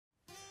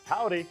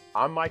Howdy,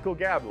 I'm Michael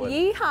Gablin.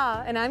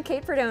 Yeehaw, and I'm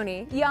Kate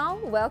Perdoni. Y'all,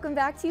 welcome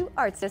back to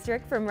Arts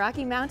District from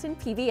Rocky Mountain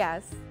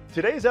PBS.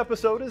 Today's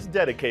episode is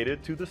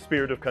dedicated to the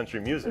spirit of country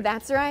music.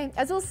 That's right.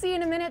 As we'll see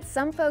in a minute,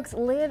 some folks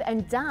live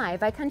and die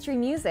by country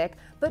music,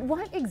 but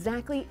what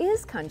exactly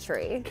is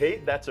country?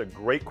 Kate, that's a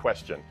great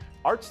question.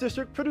 Arts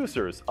District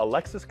producers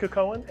Alexis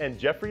Cacoan and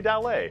Jeffrey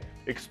Dallet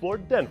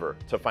explored Denver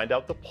to find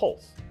out the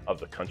pulse of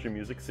the country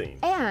music scene.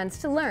 And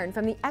to learn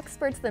from the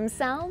experts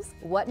themselves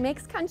what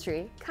makes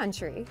country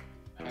country.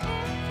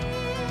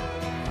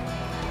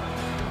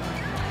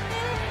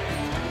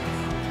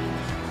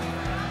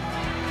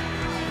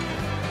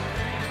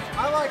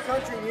 I like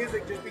country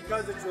music just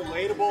because it's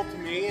relatable to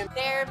me.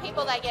 There are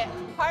people that get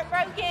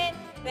heartbroken.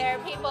 There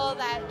are people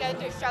that go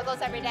through struggles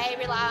every day,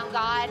 rely on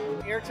God.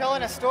 You're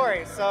telling a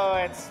story, so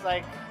it's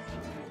like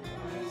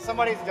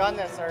somebody's done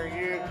this or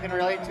you can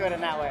relate to it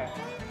in that way.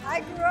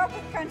 I grew up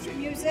with country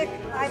music.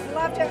 I've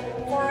loved it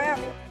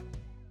forever.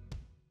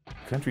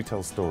 Country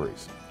tells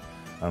stories,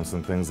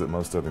 some things that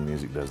most other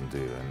music doesn't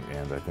do,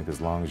 and I think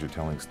as long as you're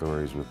telling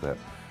stories with that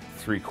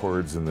 3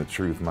 chords and the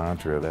truth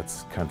mantra,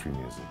 that's country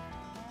music.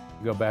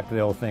 Go back to the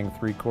old thing,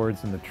 3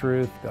 chords and the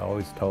truth. They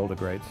always told a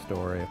great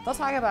story. They'll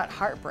talk about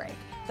heartbreak.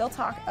 They'll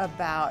talk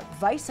about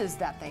vices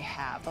that they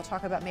have. They'll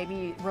talk about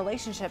maybe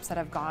relationships that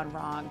have gone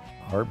wrong.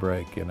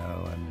 Heartbreak, you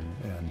know,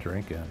 and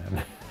drinking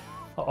and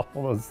all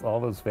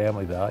those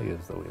family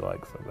values that we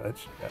like so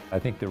much. I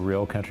think the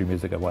real country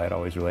music of what I'd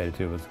always related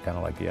to was kind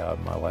of like, yeah,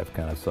 my life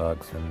kind of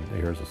sucks and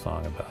here's a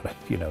song about it.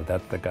 You know,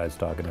 that the guy's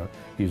talking to,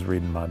 he's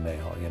reading my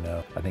mail, you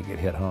know. I think it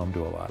hit home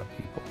to a lot of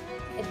people.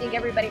 I think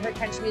everybody heard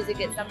country music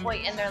at some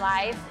point in their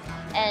life,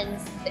 and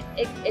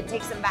it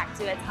takes them back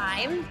to a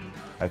time.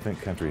 I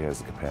think country has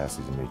the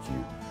capacity to make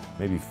you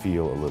maybe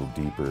feel a little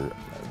deeper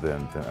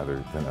than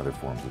other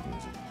forms of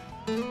music.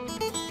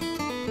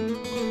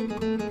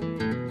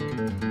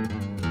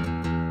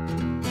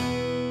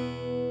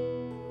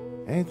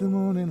 Ain't the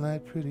morning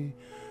light pretty?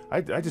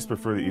 I just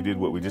prefer that you did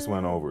what we just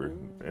went over.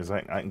 As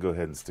I can go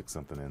ahead and stick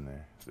something in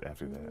there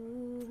after that,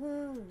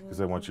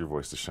 because I want your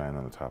voice to shine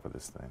on the top of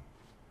this thing.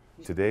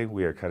 Today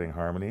we are cutting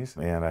harmonies,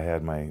 and I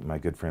had my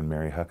good friend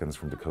Mary Huckins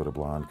from Dakota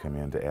Blonde come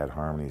in to add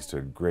harmonies to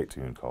a great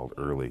tune called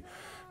Early,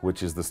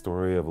 which is the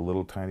story of a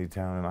little tiny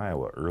town in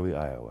Iowa, Early,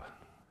 Iowa.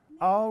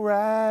 All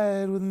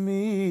right with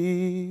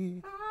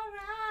me. All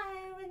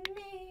right with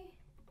me.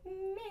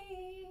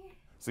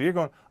 So you're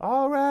going,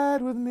 all right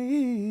with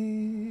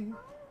me.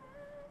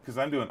 Because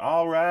I'm doing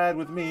all right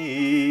with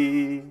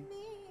me.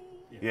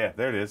 Yeah,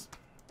 there it is.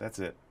 That's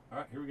it. All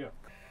right, here we go.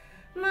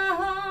 My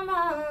home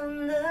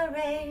on the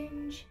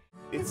range.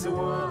 It's a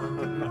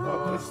one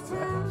horse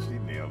town. She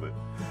nailed it.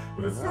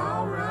 But it's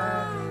all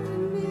right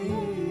with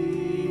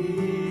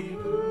me.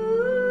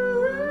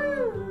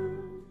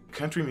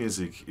 Country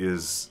music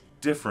is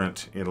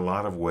different in a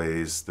lot of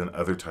ways than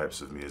other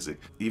types of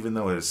music, even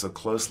though it is so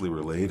closely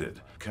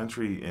related.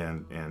 Country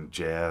and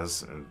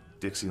jazz and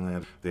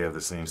Dixieland, they have the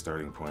same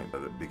starting point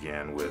that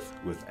began with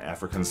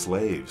African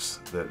slaves,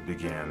 that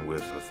began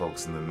with the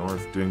folks in the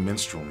north doing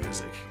minstrel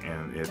music,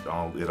 and it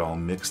all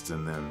mixed,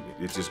 and then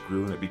it just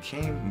grew and it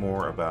became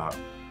more about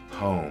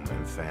home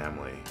and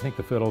family. I think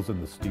the fiddles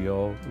and the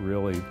steel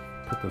really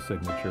put the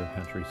signature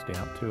country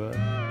stamp to it.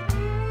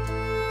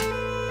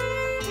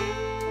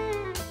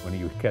 When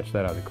you catch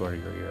that out of the corner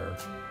of your ear,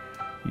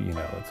 you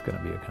know it's going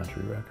to be a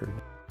country record.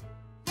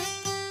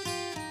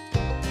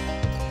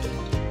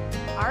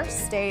 Our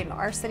state and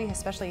our city,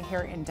 especially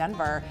here in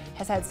Denver,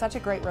 has had such a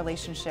great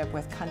relationship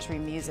with country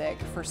music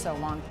for so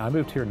long. I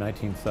moved here in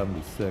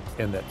 1976,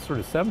 and that sort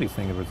of 70s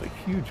thing, there was a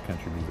huge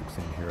country music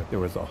scene here. There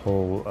was a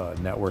whole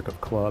network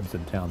of clubs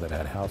in town that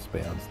had house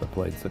bands that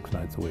played 6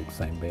 nights a week,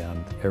 same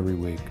band every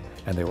week,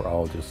 and they were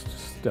all just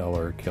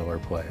stellar, killer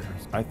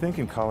players. I think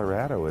in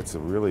Colorado it's a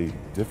really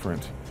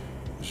different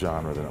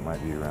genre than it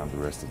might be around the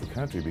rest of the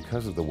country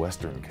because of the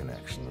Western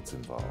connection that's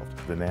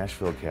involved. The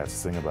Nashville cats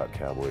sing about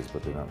cowboys,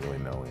 but they don't really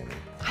know any.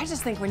 I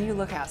just think when you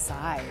look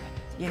outside,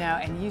 you know,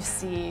 and you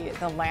see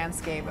the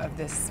landscape of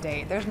this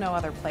state, there's no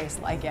other place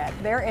like it.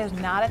 There is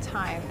not a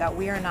time that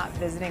we are not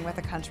visiting with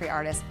a country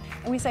artist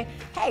and we say,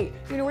 hey,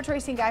 you know, we're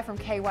Tracy and Guy from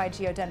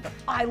KYGO Denver.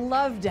 I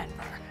love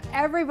Denver.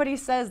 Everybody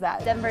says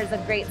that. Denver is a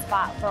great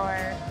spot for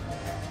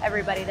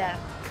everybody to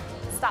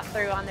stop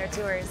through on their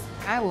tours.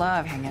 I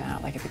love hanging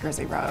out like at the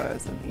Grizzly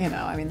Rose, and you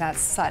know, I mean, that's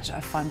such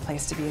a fun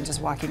place to be, and just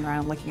walking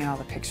around looking at all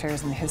the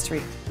pictures and the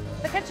history.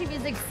 The country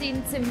music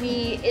scene to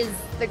me is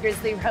the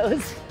Grizzly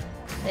Rose.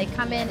 They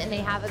come in and they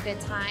have a good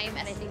time,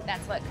 and I think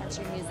that's what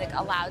country music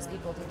allows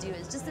people to do,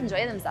 is just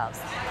enjoy themselves.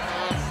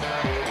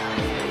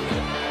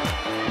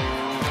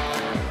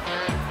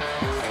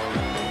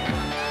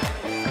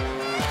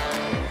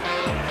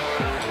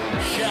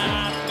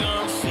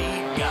 Shotgun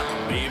seat, got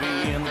the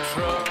baby in the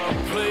truck,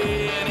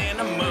 playing in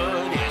the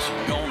mud, yeah, she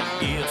gonna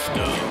get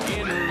stuck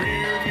in the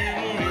rear view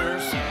mirror,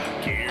 see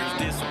the gears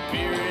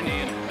disappearing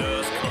in a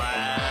dust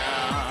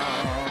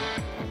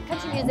cloud.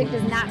 Country music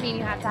does not mean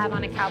you have to have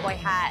on a cowboy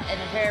hat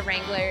and a pair of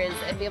Wranglers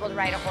and be able to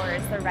ride a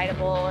horse or ride a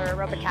bull or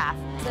rope a calf.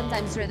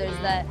 Sometimes sure there's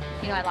the,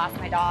 you know, I lost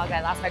my dog,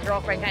 I lost my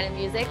girlfriend kind of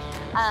music.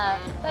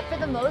 But for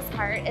the most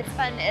part, it's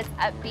fun, it's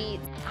upbeat.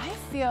 I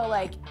feel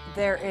like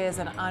there is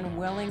an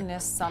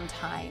unwillingness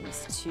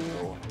sometimes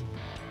to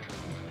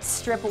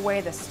strip away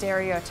the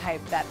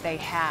stereotype that they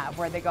have,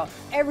 where they go,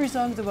 every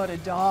song's about a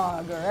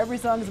dog, or every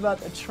song's about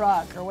the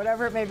truck, or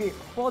whatever it may be.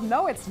 Well,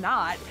 no, it's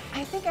not.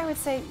 I think I would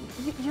say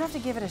you have to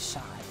give it a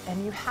shot,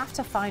 and you have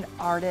to find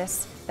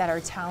artists that are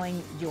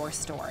telling your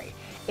story.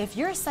 If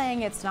you're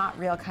saying it's not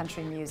real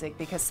country music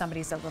because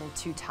somebody's a little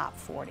too top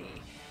 40,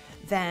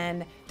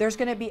 then there's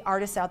going to be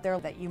artists out there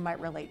that you might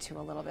relate to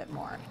a little bit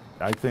more.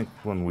 I think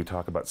when we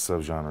talk about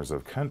subgenres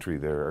of country,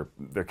 they're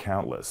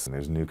countless. And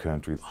there's new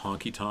country,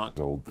 honky tonk,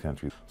 old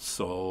country,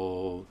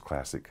 soul,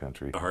 classic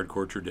country,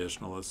 hardcore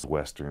traditionalist,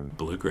 western,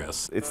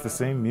 bluegrass. It's the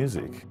same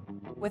music.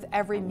 With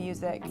every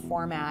music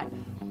format,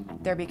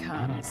 there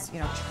becomes,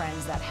 you know,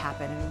 trends that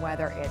happen, and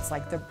whether it's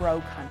like the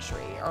bro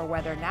country or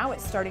whether now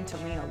it's starting to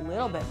lean a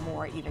little bit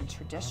more even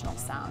traditional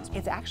sounds.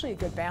 It's actually a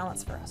good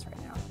balance for us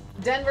right now.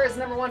 Denver's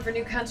 #1 for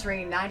new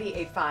country,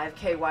 98.5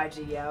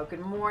 KYGO.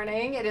 Good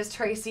morning. It is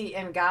Tracy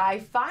and Guy.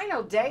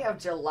 Final day of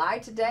July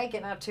today,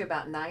 getting up to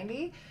about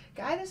 90.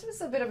 Guy, this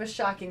was a bit of a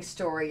shocking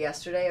story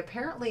yesterday.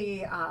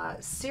 Apparently,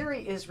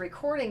 Siri is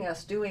recording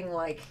us doing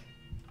like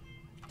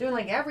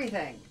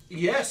everything.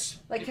 Yes.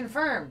 Like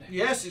confirmed.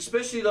 Yes,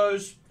 especially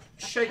those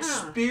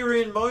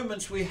Shakespearean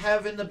moments we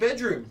have in the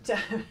bedroom.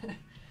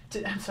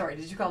 I'm sorry,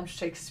 did you call them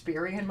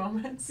Shakespearean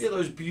moments? Yeah,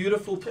 those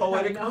beautiful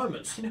poetic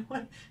moments. You know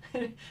what?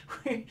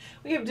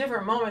 we have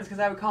different moments, because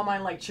I would call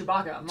mine like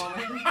Chewbacca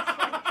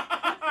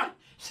moments.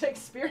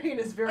 Shakespearean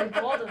is very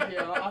bold of you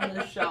on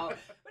this show.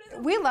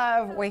 We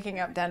love waking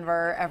up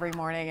Denver every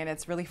morning, and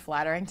it's really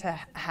flattering to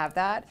have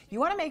that. You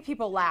want to make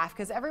people laugh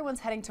because everyone's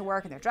heading to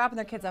work and they're dropping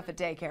their kids off at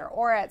daycare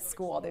or at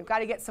school. They've got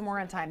to get somewhere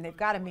on time. They've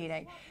got a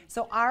meeting.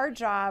 So our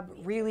job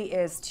really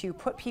is to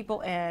put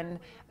people in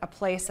a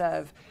place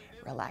of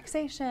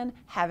relaxation,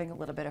 having a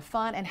little bit of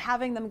fun, and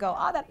having them go,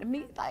 oh,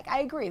 I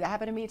agree, that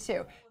happened to me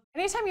too.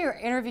 Anytime you're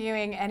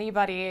interviewing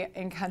anybody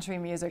in country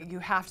music, you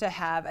have to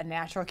have a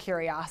natural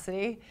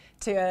curiosity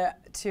to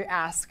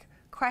ask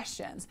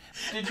questions.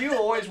 Did you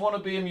always want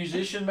to be a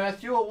musician,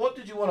 Matthew, or what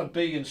did you want to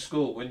be in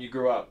school when you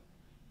grew up?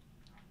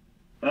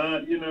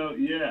 You know,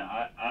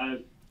 yeah, I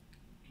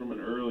from an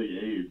early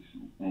age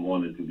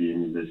wanted to be a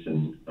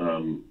musician.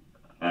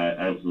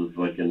 I was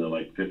like in the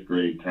 5th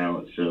grade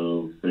talent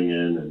show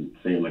singing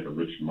like a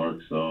Richard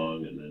Marx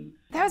song, and then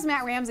that was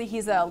Matt Ramsey.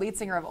 He's a lead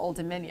singer of Old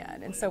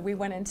Dominion, and so we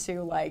went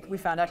into we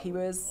found out he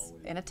was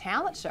in a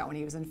talent show when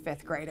he was in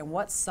 5th grade, and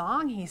what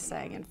song he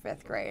sang in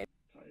 5th grade.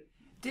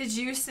 Did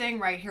you sing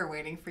Right Here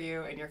Waiting for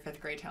You in your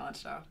 5th grade talent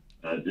show?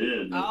 I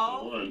did.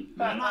 Oh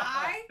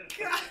my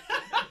God!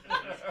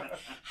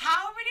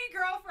 How many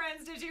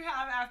girlfriends did you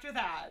have after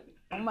that?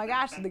 Oh my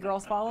gosh, did the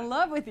girls fall in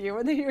love with you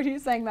when they heard you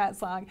sang that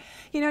song?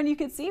 You know, and you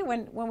could see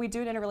when we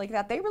do an interview like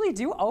that, they really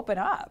do open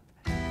up.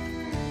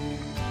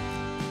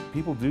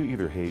 People do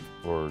either hate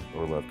or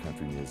love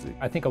country music.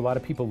 I think a lot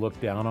of people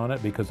look down on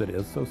it because it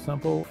is so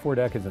simple. 4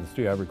 decades in the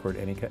studio, I've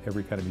recorded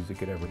every kind of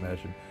music you'd ever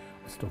imagine.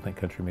 I still think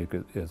country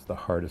music is the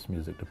hardest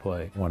music to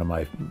play. One of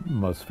my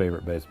most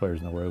favorite bass players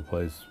in the world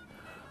plays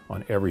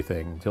on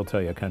everything. He'll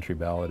tell you a country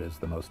ballad is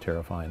the most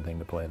terrifying thing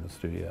to play in the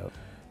studio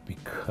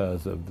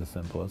because of the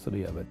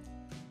simplicity of it.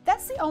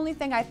 That's the only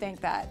thing I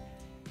think that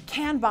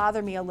can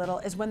bother me a little,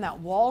 is when that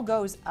wall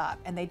goes up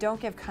and they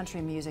don't give country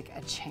music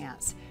a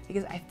chance.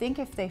 Because I think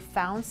if they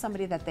found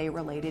somebody that they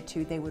related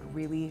to, they would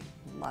really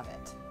love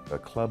it. A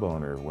club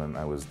owner, when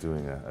I was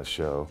doing a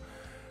show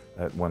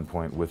at one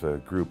point with a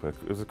group, it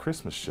was a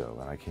Christmas show,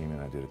 and I came in,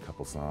 I did a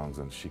couple songs,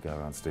 and she got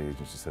on stage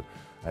and she said,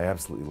 I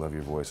absolutely love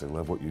your voice, I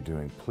love what you're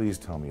doing, please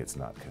tell me it's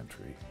not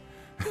country.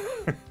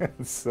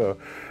 So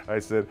I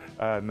said,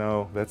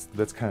 no,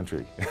 that's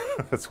country.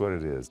 That's what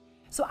it is.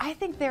 So I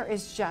think there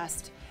is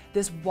just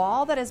this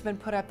wall that has been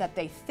put up that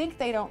they think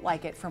they don't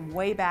like it from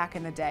way back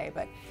in the day.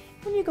 But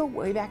when you go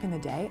way back in the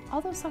day,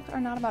 all those songs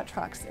are not about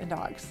trucks and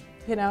dogs,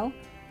 you know?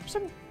 There's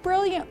some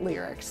brilliant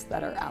lyrics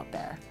that are out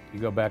there. You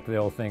go back to the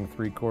old thing,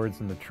 3 chords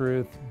and the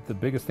truth. The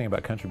biggest thing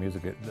about country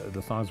music,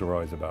 the songs were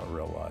always about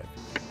real life.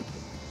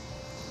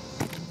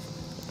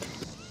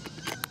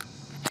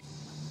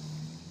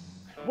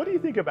 What do you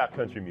think about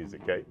country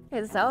music, Kate?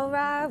 It's all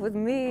right with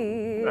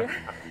me.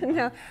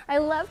 No, I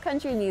love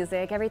country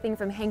music, everything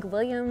from Hank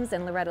Williams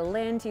and Loretta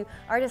Lynn to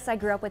artists I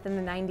grew up with in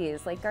the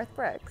 90s, like Garth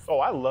Brooks. Oh,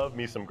 I love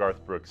me some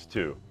Garth Brooks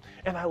too.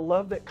 And I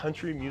love that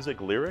country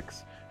music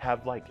lyrics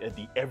have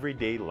the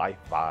everyday life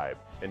vibe.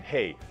 And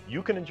hey,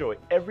 you can enjoy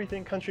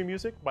everything country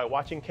music by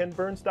watching Ken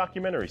Burns'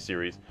 documentary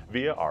series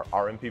via our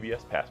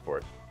RMPBS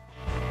Passport.